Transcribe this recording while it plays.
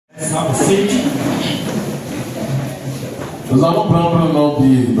Let's have a seat. Nous allons prendre nos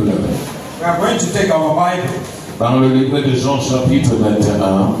Bibles. We are going to take our Bible Dans le livre de Jean chapitre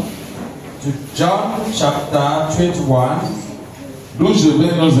 21. to John chapter 21, D'où je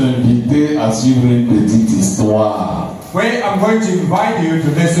vais nous inviter à suivre une petite histoire. where I'm going to invite you to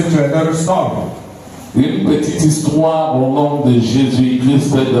listen to another story. Une petite histoire au nom de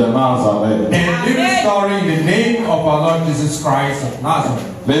Jésus-Christ de Nazareth. A little story in the name of our Lord Jesus Christ of Nazareth.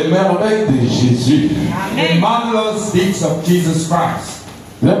 Les merveilles de Jésus. The marvelous deeds of Jesus Christ.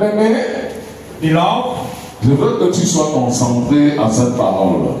 Bien-aimé, Beloved, je veux que tu sois concentré à cette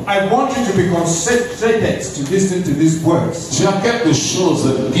parole. I want you to be concentrated to listen to these words. Tu as quelque chose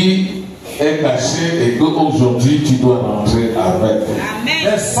qui est caché et qu'aujourd'hui tu dois rentrer avec.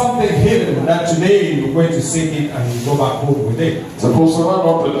 There's something hidden that today you're going to seek it and you go back home with it. C'est pour cela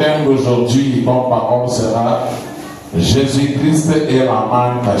notre thème d'aujourd'hui, mon parole sera Jésus-Christ et la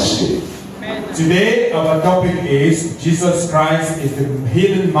manne cachée. Today our topic is Jesus Christ is the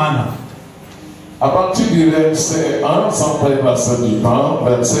hidden manna. À partir du verset 1, sans passer du temps,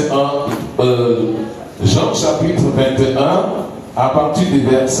 verset 1, Jean chapitre 21, à partir du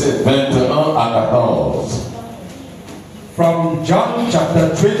verset 21 à 14. From John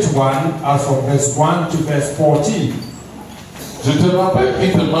chapter 21, as from verse 1 to verse 14. Je te rappelle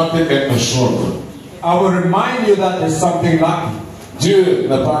qu'il te manque quelque chose. I will remind you that there's something lacking. Dieu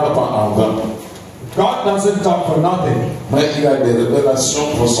ne parle pas en vain, God doesn't talk for nothing, mais il a des révélations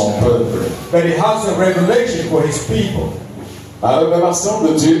pour son peuple. but He has a revelation for His people. La révélation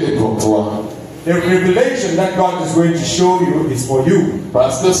de Dieu est pour toi. The revelation that God is going to show you is for you.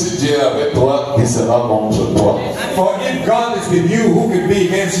 Parce que si Dieu est avec toi, il sera contre toi. For if God is with you, who can be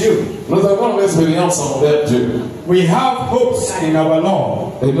against you? Nous avons l'expérience envers Dieu. We have hopes in our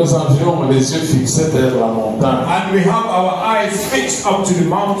Lord, Et nous avions les yeux fixés vers la montagne. and we have our eyes fixed up to the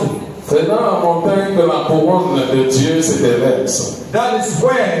mountain. C'est dans la montagne que la couronne de Dieu se déverse. That is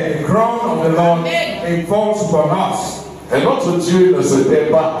where the crown of the Lord falls upon us. Et notre Dieu ne se tait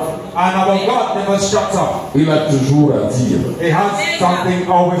pas. And our God never shuts up. Il a toujours à dire. He has something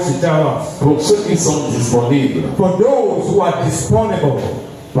always to tell us. Pour ceux qui sont disponibles. For those who are disponible,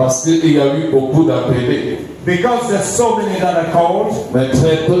 Parce qu'il y a eu beaucoup d'appelés. because there's so many that are called, Mais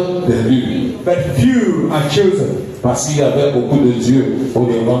très peu d'élus. but few are chosen. Parce qu'il y avait beaucoup de dieux au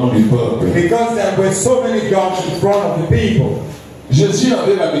devant du peuple. Because there were so many gods in front of the people. Jésus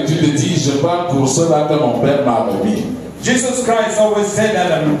avait l'habitude de dire, je parle pour cela que mon Père m'a remis. Jesus Christ always said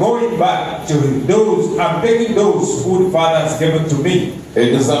that I'm going back to those, I'm taking those who the Father has given to me.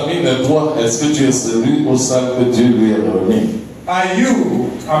 Et examine-toi, est-ce que tu es celui au sein que Dieu lui a remis? Are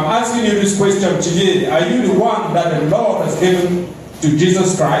you, I'm asking you this question today, are you the one that the Lord has given to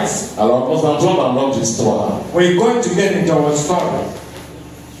Jesus Christ? Alors nous entrons dans notre histoire. We're going to get into our story.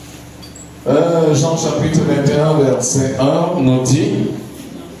 Jean chapitre 21 verset 1 nous dit,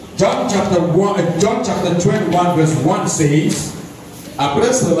 John chapter 21 verse 1 says,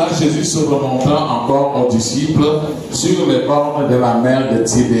 après cela, Jésus se remonta encore aux disciples sur les bornes de la mer de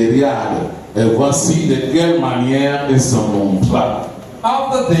Tibériade. Et voici de quelle manière il se montra.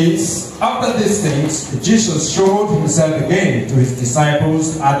 After these things, Jesus showed himself again to his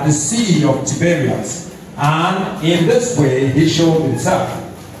disciples at the Sea of Tiberias. And in this way he showed himself.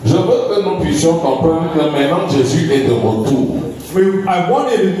 Je veux que nous puissions comprendre que maintenant Jésus est de retour. I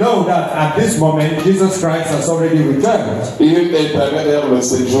want you to know that at this moment, Jesus Christ has already returned. Il est allé vers le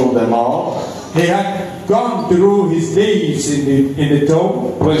séjour des morts, He had gone through his days in the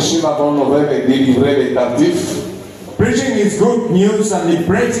tomb, prêché la bonne nouvelle et délivré les captifs. preaching his good news and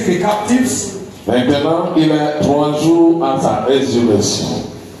liberating the captives. Maintenant, il est 3 jours à sa résurrection.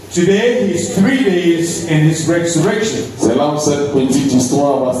 Today, he is 3 days in his resurrection. C'est là où cette petite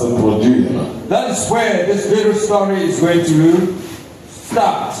histoire va se produire. That is where this little story is going to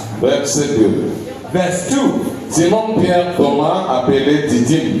start. Verset 2. Verse 2. Simon-Pierre Thomas, appelé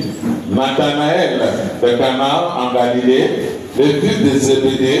Didyme, Nathanaël de Cana en Galilée, le fils de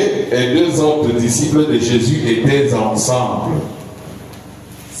Zébédée et 2 autres disciples de Jésus étaient ensemble.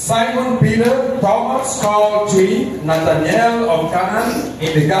 Simon Peter, Thomas called twin, Nathanael of Cana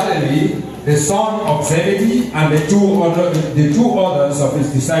in the Galilee, the son of Zebedee, and the two others of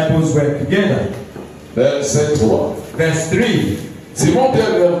his disciples were together. Verset 3. Verse 3.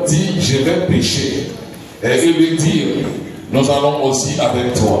 Simon-Pierre leur dit, je vais pécher. Et ils lui dirent, nous allons aussi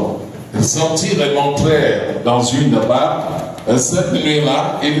avec toi. Ils sortirent et montèrent dans une barque. Et cette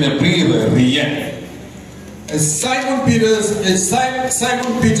nuit-là, ils ne prirent rien. Simon Peter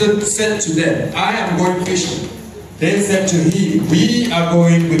said to them, I am going fishing. They said to him, we are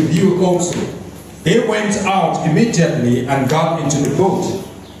going with you also. They went out immediately and got into the boat,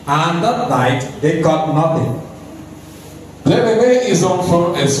 And that night they caught nothing. Bien-aimés, ils ont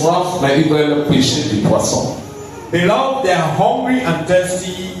faim et soif, mais ils veulent pêcher du poisson. Beloved, they are hungry and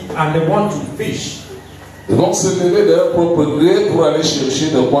thirsty and they want to fish. Ils vont se lever de leur propre gré pour aller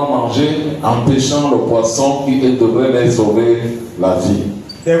chercher de quoi manger en pêchant le poisson qui devrait les sauver la vie.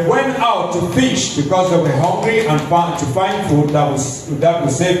 They went out to fish because they were hungry and to find food that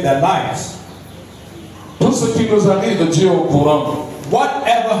would save their lives. Tout ce qui nous arrive, Dieu est au courant.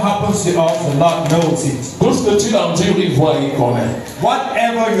 Whatever happens to us, the Lord knows it. Tout ce que tu endures, il voit, il connaît.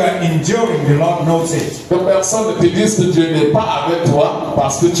 Whatever you are enduring, the Lord knows it. Que personne ne te dise que Dieu n'est pas avec toi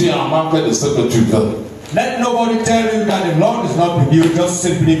parce que tu es en manque de ce que tu veux. Let nobody tell you that the Lord is not with you just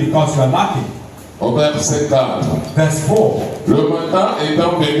simply because you are lacking. Au verset 4. Verse 4. Le matin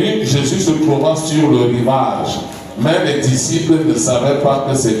étant venu, Jésus se trouva sur le rivage, mais les disciples ne savaient pas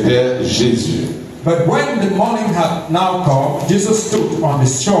que c'était Jésus. But when the morning had now come, Jesus stood on the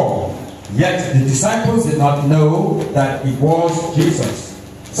shore. Yet the disciples did not know that it was Jesus.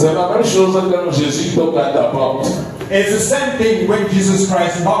 C'est la même chose quand Jésus toque à ta porte. It's the same thing when Jesus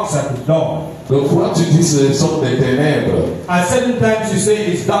Christ knocks at the door. Donc fois tu dis ce sont des ténèbres. At certain times you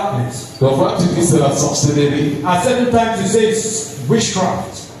say it's darkness. Donc fois tu dis c'est la sorcellerie. At certain times you say it's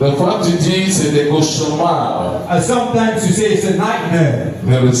witchcraft. Donc fois tu dis c'est des cauchemars. And sometimes you say it's a nightmare.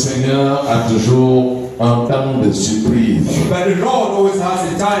 Mais le Seigneur a toujours un temps de surprise. But the Lord always has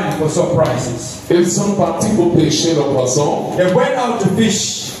a time for surprises. Ils sont partis pour pêcher le poisson. They went out to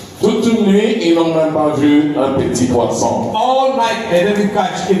fish. Toute une nuit, ils n'ont même pas vu un petit poisson. All night they didn't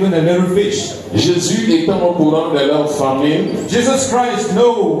catch even a little fish. Jésus étant au courant de leur famine, Jesus Christ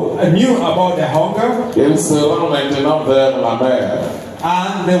knew about their hunger. il se rend maintenant vers la mer.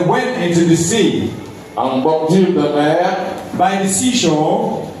 And they went into the sea. En bordure de mer, By the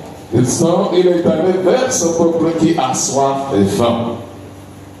seashore, il est allé vers ce peuple qui a soif et faim.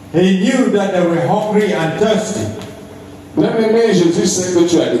 he knew that they were hungry and thirsty. Bien-aimé, Jésus sait que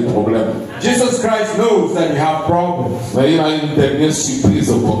tu as des problèmes. Jesus Christ knows that you have problems. Mais il a une dernière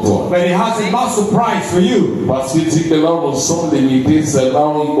surprise pour toi. But he has a last surprise for you. Parce qu'il dit que là où nous sommes limités, c'est là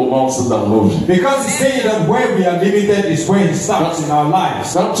où il commence dans nos vies. Because he's saying that where we are limited is where he starts in our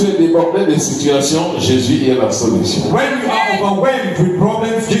lives. Quand tu es débordé de situations, Jésus est la solution. When you are overwhelmed with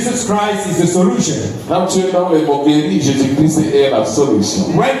problems, Jesus Christ is the solution. Quand tu es dans les moqueries, Jésus-Christ est la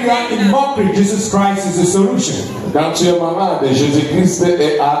solution. When you are in mockery, Jesus Christ is the solution. Quand tu es malade, Jésus-Christ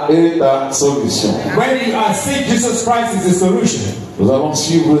est ta solution. When you are sick, Jesus Christ is the solution. Nous allons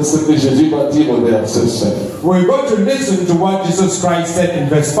suivre ce que Jésus va dire au verset 7. We're going to listen to what Jesus Christ said in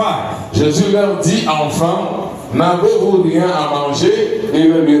verse 5. Jésus leur dit, enfants, n'avez-vous rien à manger? Et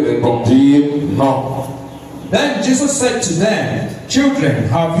ils lui répondirent, non. Then Jesus said to them, children,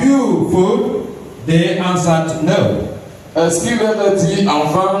 have you food? They answered, no. Est-ce qu'il leur a dit,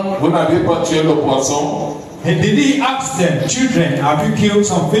 enfants, vous n'avez pas tué le poisson? And did he ask them, children, have you killed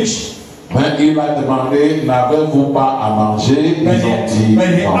some fish? Mais il a demandé, n'avez-vous pas à manger? Ils ont dit, But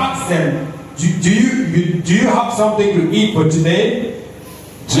he non. asked them, do you have something to eat for today?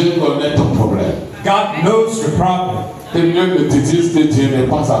 Dieu connaît ton problème. God knows your problem. Que Dieu ne te dise que Dieu n'est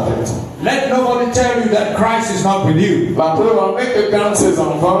pas avec toi. Let nobody tell you that Christ is not with you. La preuve en est que quand ses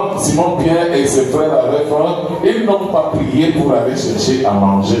enfants, Simon-Pierre et ses frères avaient faim, ils n'ont pas prié pour aller chercher à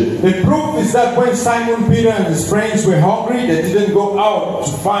manger. The proof is that when Simon Peter and his friends were hungry, they didn't go out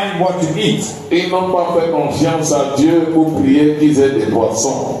to find what to eat. Ils n'ont pas fait confiance à Dieu pour prier qu'ils aient des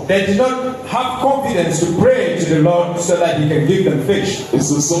poissons. They did not have confidence to pray to the Lord so that he can give them fish. Ils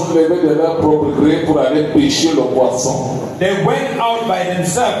se sont levés de leur propre gré pour aller pêcher le poisson. They went out by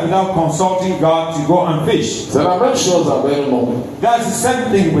themselves without consulting God to go and fish. C'est la même chose avec nous. That's the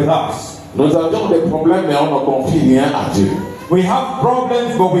same thing with us. Nous avions des problèmes mais on ne confie rien à Dieu. We have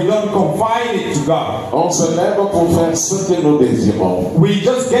problems but we don't confide it to God. On se lève pour faire ce que nous désirons. We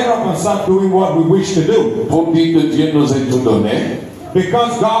just get up and start doing what we wish to do. Pour dire que Dieu nous a tout donné.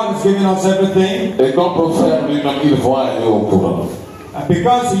 Because God has given us everything. Et qu'on peut faire lui-même, il voit et est au courant.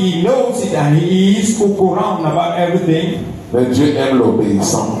 Because he knows it and he is au courant about everything. Mais Dieu aime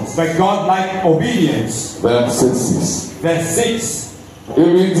l'obéissance. But God likes obedience. Verset 6. Verse 6. Il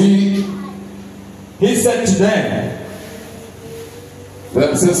lui dit, He said to them,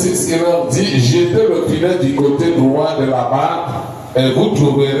 verset 6, il leur dit, jetez le filet du côté droit de la barque et vous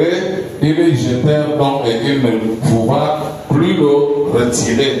trouverez. Ils le jetèrent donc et ils ne pouvaient plus le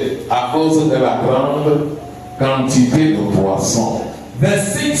retirer à cause de la grande quantité de poissons.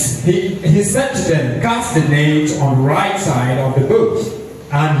 Verse 6, he said to them, cast the net on the right side of the boat,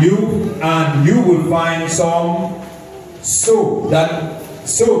 and you will find some. So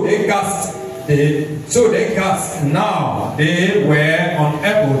they cast So they cast. Now they were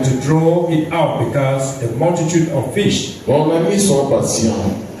unable to draw it out because the multitude of fish. Mon ami, sois patient.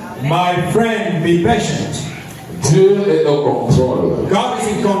 My friend, be patient. Dieu est au contrôle. God is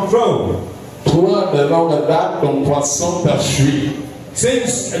in control. Toi, de longue date, ton poisson t'a fui.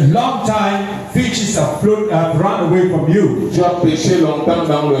 Since a long time, fishes have run away from you. Tu as pêché longtemps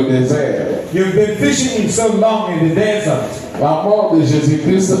dans le désert. You've been fishing so long in the desert. La mort de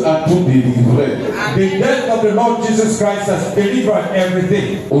Jésus-Christ a tout délivré. The death of the Lord Jesus Christ has delivered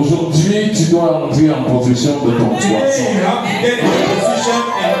everything. Aujourd'hui, tu dois entrer en position de ton Today poisson. you have to get in position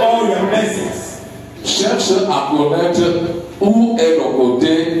and all your blessings. Cherche à connaître où est le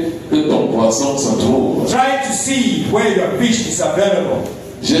côté que ton poisson se trouve. Try to see where your fish is available.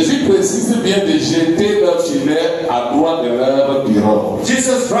 Jésus précise bien de jeter leur filet à droite de leur pirogue.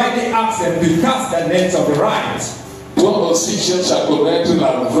 Jesus rightly asked them to cast their nets on the right. Toi aussi cherche à connaître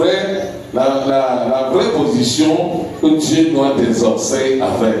la vraie position que Dieu doit t'exaucer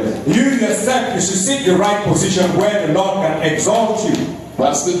avec. You yourself, you should seek the right position where the Lord can exalt you.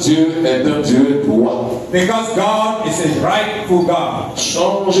 Parce que Dieu est un Dieu droit. Because God is a rightful God.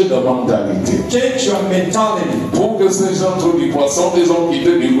 Change de mentalité. Change your mentality. Pour que ces gens trouvent du poisson, ils ont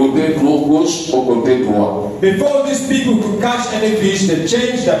quitté du côté gauche au côté droit. Before these people could catch any fish, they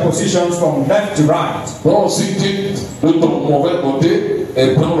changed their positions from left to right. Donc si tu de ton mauvais côté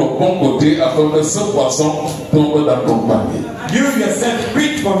et prends le bon côté afin que ce poisson tombe dans ton panier. You yourself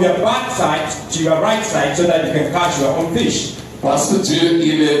quit from your bad side to your right side so that you can catch your own fish. Parce que Dieu,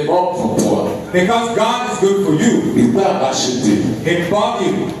 il est bon pour toi. Because God is good for you. Il t'a racheté. He bought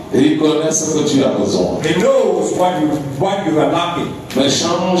you. Et il connaît ce que tu as besoin. He knows what you are lacking. Mais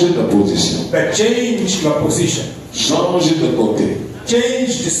change de position. But change your position. Change de côté.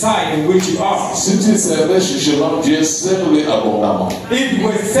 Change the side in which you are. Si tu servais chichement Dieu, serve-le abondamment. If you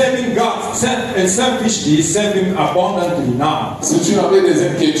were serving God selfishly, serve Him abundantly now. Si tu avais des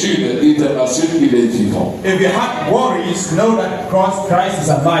inquiétudes, il te rassure qu'il est vivant. If you had worries, know that Christ is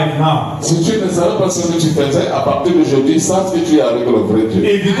alive now. Si tu ne savais pas ce que tu faisais, à partir d'aujourd'hui, sache que tu es avec le vrai Dieu.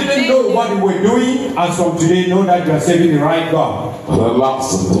 If you didn't know what you were doing, as from today, know that you are serving the right God.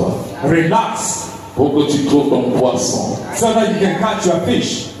 Relaxe-toi. Relax. Pour que tu trouves ton poisson. So that you can catch your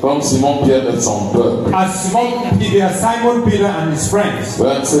fish. Comme Simon Pierre et son peuple. As Simon Peter and his friends.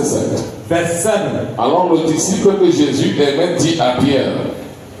 Verset 7. Verse 7. Alors le disciple que Jésus aimait dit à Pierre.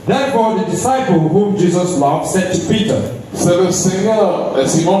 Therefore the disciple whom Jesus loved said to Peter. C'est le Seigneur. Et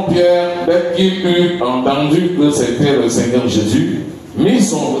Simon Pierre, dès qu'il eut entendu que c'était le Seigneur Jésus, mit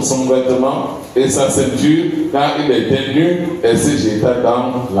son vêtement et sa ceinture, car il était nu, et se jeta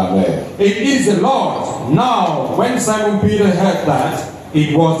dans la mer. It is the Lord. Now, when Simon Peter heard that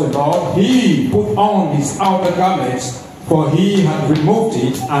it was the Lord, he put on his outer garments, for he had removed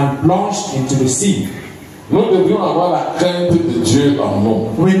it and plunged into the sea. Nous devrions avoir la crainte de Dieu en nous.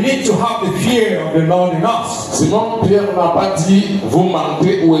 We need to have the fear of the Lord in us. Simon Pierre n'a pas dit, vous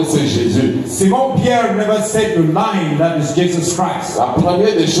mentez, où est Jésus? Simon Pierre never said the line that is Jesus Christ. La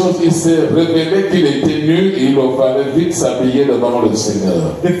première des choses, il s'est révélé qu'il était nu et il fallait vite s'habiller devant le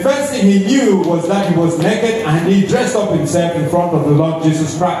Seigneur. The first thing he knew was that he was naked and he dressed up himself in front of the Lord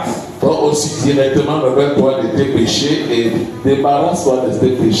Jesus Christ. Toi aussi directement, révèle-toi de tes péchés et débarrasse-toi de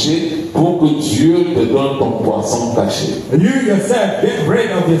tes péchés pour que Dieu te donne ton poisson caché. You yourself get rid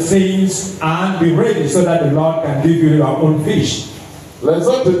of your sins and be ready so that the Lord can give you your own fish. Les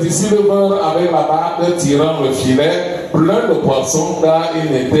autres disciples vinrent avec la barque tirant le filet plein de poissons car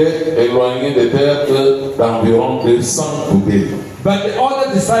ils n'étaient éloignés de terre que d'environ 200 coudées. But the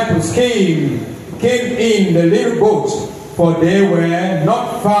other disciples came in the little boat, for they were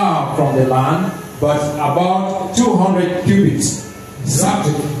not far from the land, but about 200 cubits.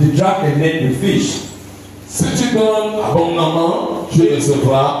 They dragged the net with fish. Si tu donnes abondamment, tu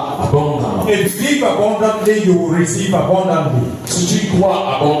recevras abondamment. If you give abundantly, you will receive abundantly. Si tu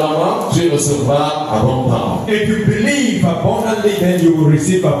crois abondamment, tu recevras abondamment. If you believe abundantly, then you will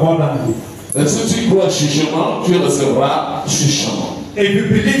receive abundantly. Et si tu crois chichement, tu recevras chichement. If you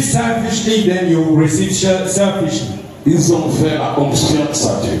believe selfishly, then you will receive selfishly. Ils ont fait la confiance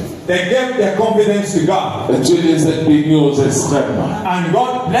à Dieu. They gave their confidence to God. Et Dieu les a bénis aux extrêmes. And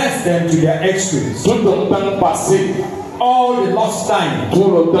God blessed them to their extremes. Tout le temps passé, all the lost time, tout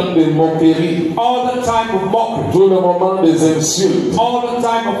le temps de moquerie, all the time of mockery, tout le moment des insultes, all the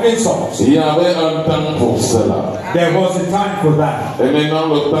time of insults. Il y avait un temps pour cela. There was a time for that. Et maintenant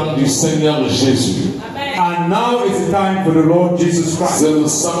le temps du Seigneur Jésus. And And now is the time for the Lord Jesus Christ. C'est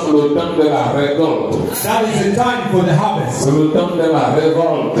le temps de la récolte. That is the time for the harvest. C'est le temps de la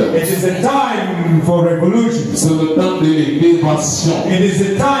révolte. It is the time for revolution. C'est le temps de l'élévation. It is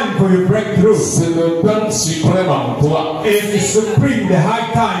the time for your breakthrough. C'est le temps suprême en toi. It is supreme, the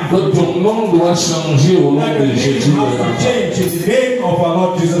high time. Que ton nom doit changer au nom de Jésus. Change in the name of our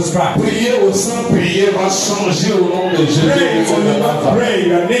Lord Jesus Christ. Prier au Saint-Prier va changer au nom de Jésus. Pray,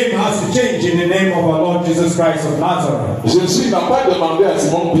 your name has to change in the name of our Lord Jesus Christ of Nazareth. Jésus n'a pas demandé à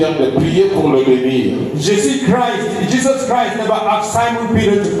Simon Pierre de prier pour le bénir. Jesus Christ never asked Simon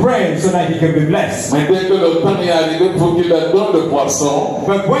Peter to pray so that he can be blessed. Mais dès que le temps est arrivé pour qu'il leur donne le poisson,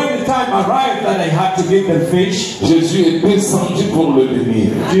 But when the time arrived that they had to give them fish, Jésus est descendu pour le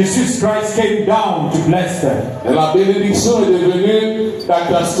bénir. Jesus Christ came down to bless them. Et la bénédiction est devenue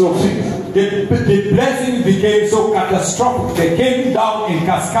catastrophique. The blessing became so catastrophic. They came down in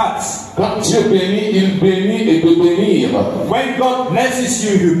cascades. Quand Dieu bénit, il bénit et peut bénir. When God blesses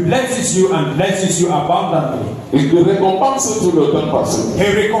you, He blesses you and blesses you abundantly. Il te récompense tout le temps passé.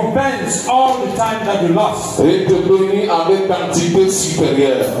 He recompenses all the time that you lost. Et te bénit avec quantité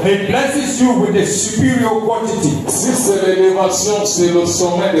supérieure. He blesses you with a superior quantity. Si c'est l'élévation, c'est le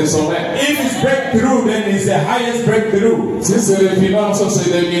sommet des sommets. If it's breakthrough, then it's the highest breakthrough. Si c'est les finances, c'est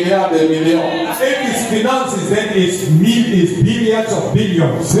des milliards de millions. If it's finances, then it's billions of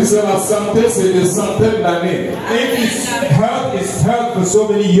billions. Si c'est la santé, c'est des centaines d'années. If it's health for so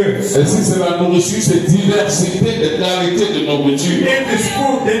many years. Et si c'est la nourriture, c'est diversité de qualité de nourriture. If it's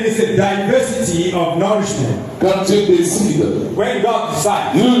food, then it's a diversity of nourishment. Quand Dieu décide, When God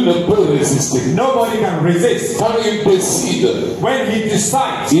decides, nul ne peut résister. nobody can resist. Quand il décide, When He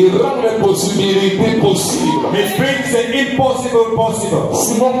decides, il rend les possibilités possibles. He brings the impossible possible.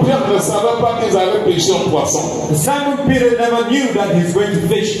 Simon Pierre ne savait pas qu'ils allaient pêcher un poisson. Simon Peter never knew that he's going to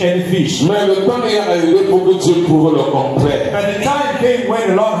fish any fish. Mais le temps est arrivé pour que Dieu prouve le contraire. And the time came when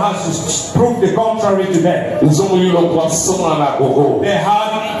the Lord has to prove the contrary to them. Ils ont eu le poisson à la gogo. They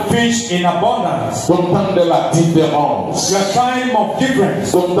had fish in abundance. Au temps de la différence. The time of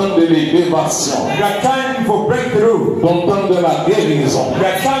difference. Au temps de l'élévation. The time for breakthrough. Au temps de la guérison.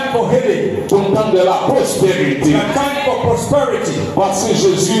 The time for healing. Au temps de la prospérité. The time for prosperity. Parce que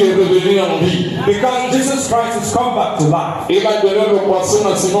Jésus est revenu en vie. Because Jesus Christ has come back to life. Il a donné le poisson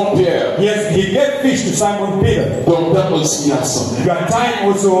à Simon Pierre. Yes, He gave fish to Simon Peter. Ton temps aussi a sonné. Your time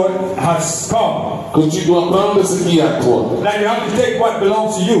also has come. Que tu dois prendre ce qui est à toi. That you have to take what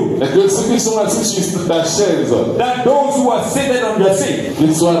belongs to you. Et que ceux qui sont assis sur ta chaise, That those who are seated on your seat,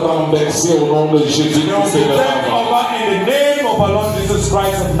 qu'ils soient renversés au nom de Jésus they will Christ. be turned over in the name of our Lord Jesus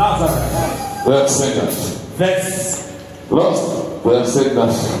Christ of Nazareth. Verset 9. Verset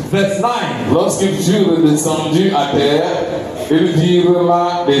 9. Verse 9. Lorsqu'ils furent descendus à terre, ils virent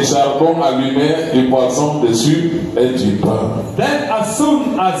là des charbons allumés, du poisson dessus et du pain. Then as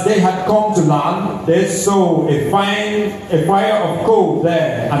soon as they had come to land, they saw a fire of coal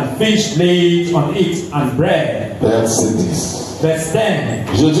there, and fish laid on it, and bread. Verset 10. Verse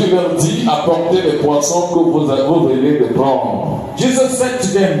 10. Jésus leur dit, apportez les poissons que vous venez de prendre. Jesus said to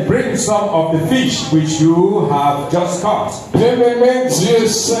them, bring some of the fish which you have just caught. Bien-aimé, Dieu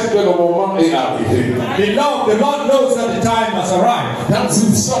sait que le moment est arrivé. The Lord knows that the time has arrived. Quand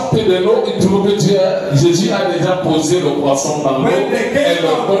ils sortent de l'eau, ils trouvent que Jésus a déjà posé le poisson dans l'eau et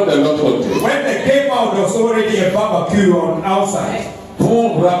le pain de l'autre côté. When they came out, there was already a barbecue on outside.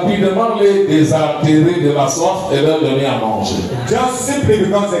 Pour rapidement les désaltérer de la soif et leur donner à manger. Just simply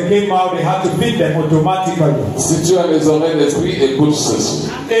because they came out, they had to feed them automatically. Si tu as les oreilles d'esprit, écoute ceci.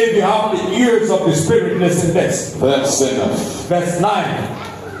 If you have the ears of the Spirit, listen this. Verset 9. Verse 9.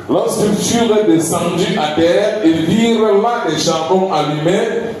 Lorsqu'ils furent descendus à terre, ils virent là des charbons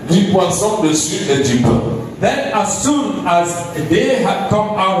allumés, du poisson dessus et du pain. Then as soon as they had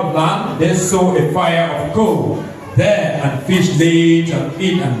come out of land, they saw a fire of coal there, and fish laid on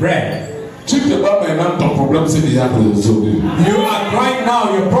it, and bread. Tu te bats maintenant, ton problème c'est déjà résolu. You are right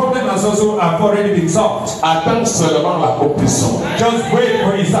now, your problem has also already been solved. Attends seulement l'accomplissement. Just wait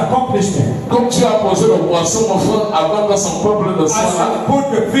for its accomplishment. Comme tu as posé le poisson, mon frère, avant que son peuple ne As you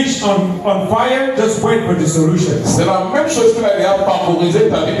put the fish on fire, just wait for the solution. C'est la même chose qui a favorisé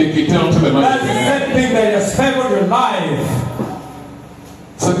ta vie de quitter entre les mains. That's the same thing that has favored your life.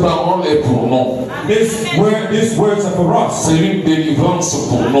 Cette parole est pour nous. These words are for us. C'est une délivrance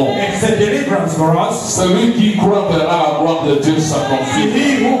pour nous. It's a deliverance for us. Celui qui croit verra la gloire de Dieu s'accomplir.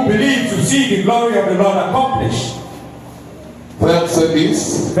 He who believes to see the glory of the Lord accomplished. Verset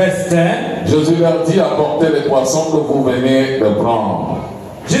 10. Verse 10. Jésus leur dit, apportez les poissons que vous venez de prendre.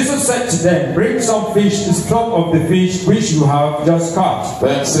 Jesus said to them, bring some fish, the stock of the fish which you have just caught.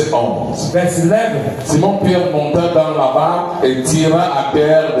 Verset 11. Verse 11. Simon-Pierre monta dans la barque et tira à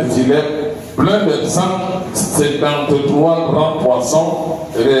terre le filet plein de 173 grands poissons,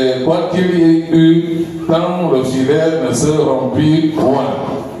 et quoi qu'il y ait eu, tant le filet ne se remplit point.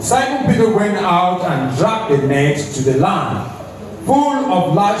 Simon Peter went out and dragged the net to the land, full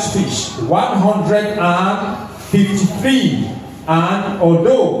of large fish, 153, and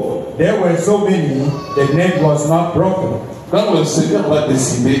although there were so many, the net was not broken. Quand le Seigneur va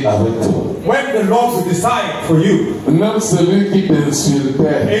décider avec toi, when the Lord will decide for you, même celui qui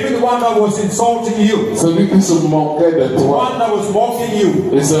t'insultait, even the one that was insulting you, celui qui se moquait de the toi, one that was mocking you,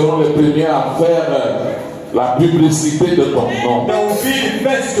 ils seront les premiers à faire la publicité de ton nom. they will be the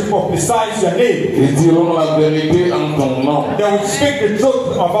first to publicize your name. Ils diront la vérité en ton nom. They will speak the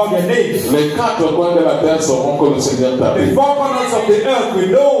truth about your name. Les quatre coins de la terre sauront que le Seigneur t'a The béni. four corners of the earth will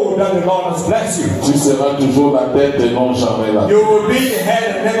know that the Lord has blessed you. Tu seras toujours la tête et non jamais la tête. You will be the head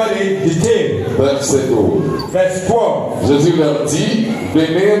and never the tail. Verset 12. Verse 12. Jésus leur dit,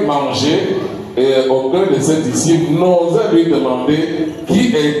 venez manger. Et aucun de ses disciples n'osait lui demander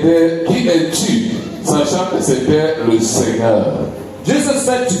qui es-tu, sachant que c'était le Seigneur. Jesus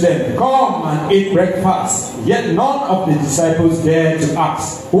said to them, come and eat breakfast. Yet none of the disciples dared to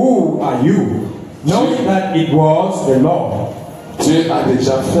ask, who are you? Knowing that it was the Lord. Dieu a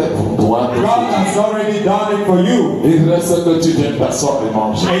déjà fait pour toi. God has already done it for you. Il reste que tu viennes t'asseoir et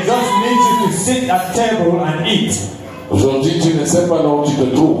manger. It just needs you to sit at table and eat. Aujourd'hui, tu ne sais pas là où tu te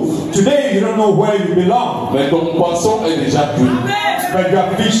trouves. Today, you don't know where you belong. Mais ton poisson est déjà cuit. But your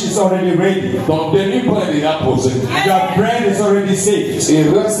fish is already ready. Ton demi-pain est déjà posé. Your bread is already saved. Il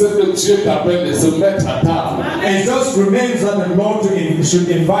reste que Dieu t'appelle de se mettre à table. It just remains that the Lord should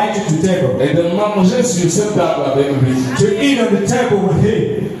invite you to table. Et de manger sur cette table avec lui. To eat on the table with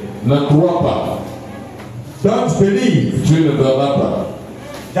him. Ne crois pas. Don't believe. Tu ne verras pas.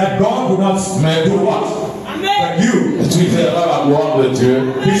 That God will not Mais do toi, what? But you. tu verras la gloire de Dieu.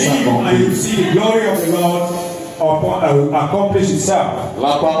 Believe and you see the glory of the Lord accomplish itself.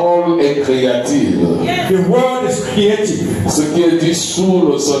 La parole est créative. The word is creative. Ce qui est dit sous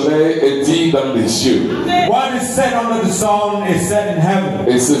le soleil est dit dans les cieux. What is said under the sun is said in heaven.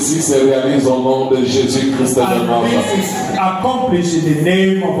 Et ceci se réalise au nom de Jésus-Christ de And Nazareth. this is accomplished in the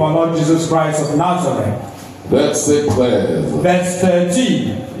name of our Lord Jesus Christ of Nazareth. Verset 13. Verse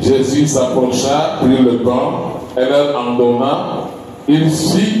 13. Jésus s'approcha, prit le pain, et leur en donna. Il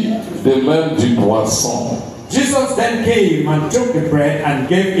fit de même du poisson. Jesus then came and took the bread and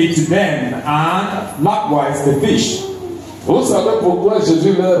gave it to them, and likewise the fish. Vous savez pourquoi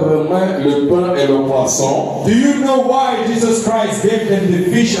Jésus leur remet le pain et le poisson? Do you know why Jesus Christ gave them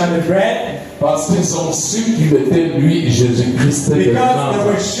the fish and the bread? Parce qu'ils ont su qu'il était lui, Jésus-Christ de Because they Nazareth.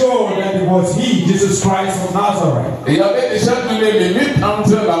 were sure that it was he, Jesus Christ of Nazareth. Il y avait déjà une limite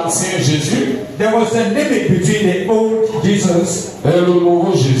entre l'ancien Jésus There was a limit between the old Jesus et le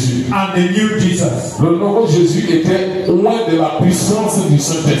nouveau Jésus. and the new Jesus. Le nouveau Jésus était loin de la puissance du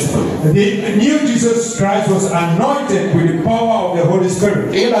Saint-Esprit. The new Jesus Christ was anointed with the power of the Holy Spirit.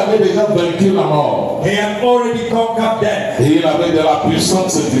 Il avait déjà vaincu la mort. He had already conquered death. Et il avait de la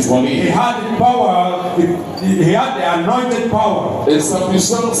puissance He disponible. had the power, he had the anointed power. Et sa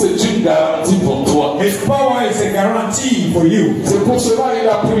puissance est une garantie pour toi. His power is a guarantee for you. C'est pour cela qu'il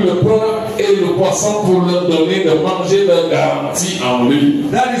a pris le pain et le poisson pour leur donner de manger leur garantie en lui.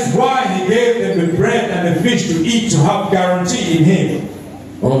 That is why he gave them the bread and the fish to eat, to have guarantee in him.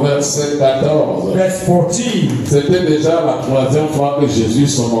 Au verset 14. Verse 14. C'était déjà la troisième fois que Jésus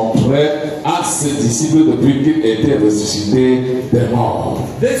se montrait à ses disciples depuis qu'il était ressuscité des morts.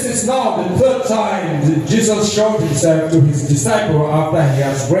 This is now the third time that Jesus showed himself to his disciple after he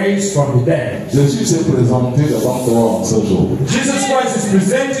has raised from the dead. Jésus s'est présenté devant toi en ce jour. Jesus Christ is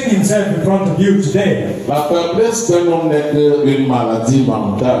presenting himself in front of you today. La faiblesse d'un homme n'est qu'une maladie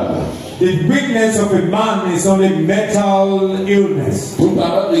mentale. The weakness of a man is only mental illness. Tout à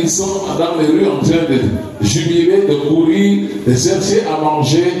l'heure, ils sont dans les rues en train de jubiler, de courir, de chercher à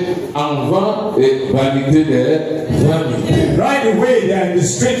manger en vain et vanité des vanités. Right away, they are in the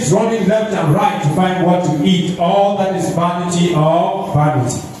streets running left and right to find what to eat. All that is vanity or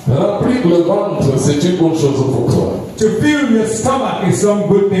vanity. Remplir le ventre, c'est une bonne chose pour toi. To fill your stomach is some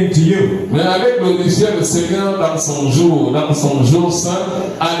good thing to you. Mais avec glorifier le Seigneur dans son jour saint,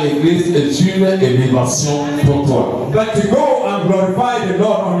 à l'église est une élévation pour toi. But to go and glorify the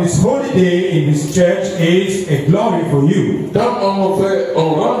Lord on His holy day in His church is a glory for you. Quand on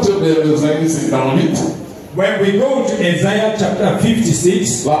rentre vers Isaïe 58, when we go to Isaiah chapter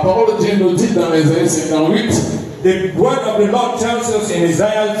 56, la parole de Dieu nous dit dans Isaïe 58, The word of the Lord tells us in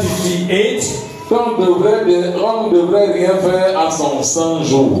Isaiah 58, qu'on ne devrait rien faire à son saint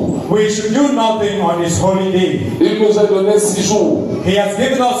jour. we should do nothing on his holy day. Il nous a donné 6 jours. He has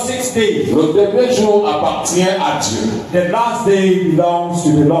given us 6 days. Le dernier jour appartient à Dieu. The last day belongs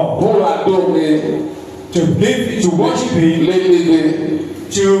to the Lord. Pour l'adorer, To live, to worship him, l'élever,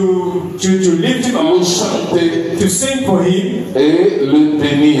 to lift him le up, chanter to sing for him, et le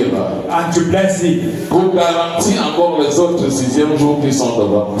bénir. and to bless him. Pour garantir encore les autres 6e jours qui sont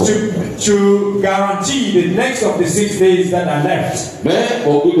devant nous. To guarantee the next of the 6 days that are left. Mais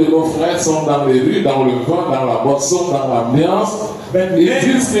beaucoup de nos frères sont dans les rues, dans le camp, dans la boisson, dans l'ambiance. Ils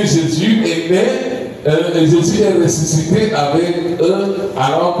disent que Jésus est né, Jésus est ressuscité avec eux,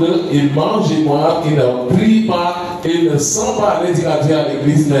 alors qu'ils mangent et boivent, ils ne prient pas, ils ne sont pas allés dire à Dieu à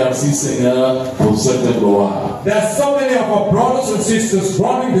l'église, merci Seigneur pour cette gloire. There are so many of our brothers and sisters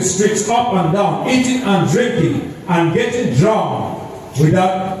running the streets up and down, eating and drinking and getting drunk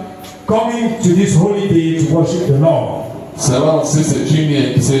without coming to this holy day to worship the Lord. Cela aussi,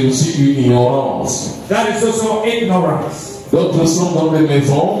 c'est aussi une ignorance. That is also ignorance. D'autres sont dans les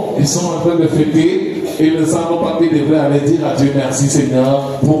maisons, ils sont en train de fêter et ne savent pas qu'ils devraient aller dire à Dieu merci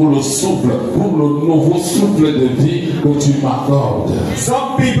Seigneur pour le souffle, pour le nouveau souffle de vie que tu m'accordes.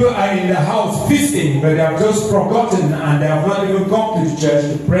 Some people are in the house feasting, but they have just forgotten and they have not even come to the church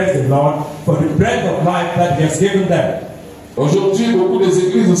to praise the Lord for the breath of life that He has given them. Aujourd'hui, beaucoup des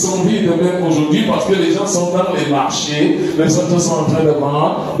églises sont vides même aujourd'hui parce que les gens sont dans les marchés, les autres sont en train de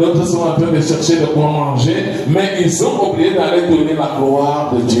vendre, d'autres sont en train de chercher de quoi manger, mais ils ont oublié d'aller donner la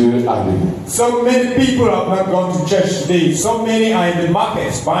gloire de Dieu à lui. So many people have not gone to church today. So many are in the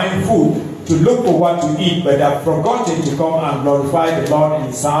markets buying food to look for what to eat, but have forgotten to come and glorify the Lord in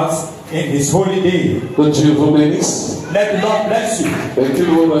His house in His holy day. Que Dieu vous bénisse. Let the Lord bless you. Et qu'il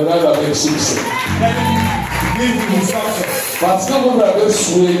vous regarde avec succès. Let Him give you instruction. Parce que vous avez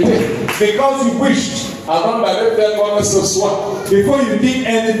souhaité, Because you wished, avant d'aller faire quoi ce soir, before you did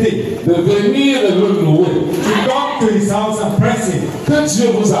anything, de venir le louer. to come to His house and praise Him. Que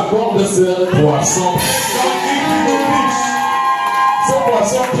Dieu vous accorde ce poisson. God give you the fish. Ce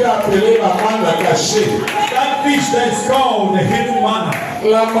poisson qui est appelé la manne cachée. That fish that is called the hidden manna.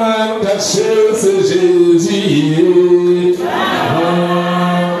 La manne cachée, c'est Jésus.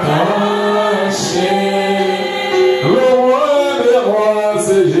 Caché. Le roi des rois,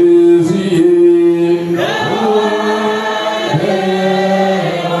 c'est Jésus.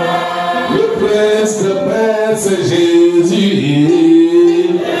 Le prince de paix, c'est Jésus.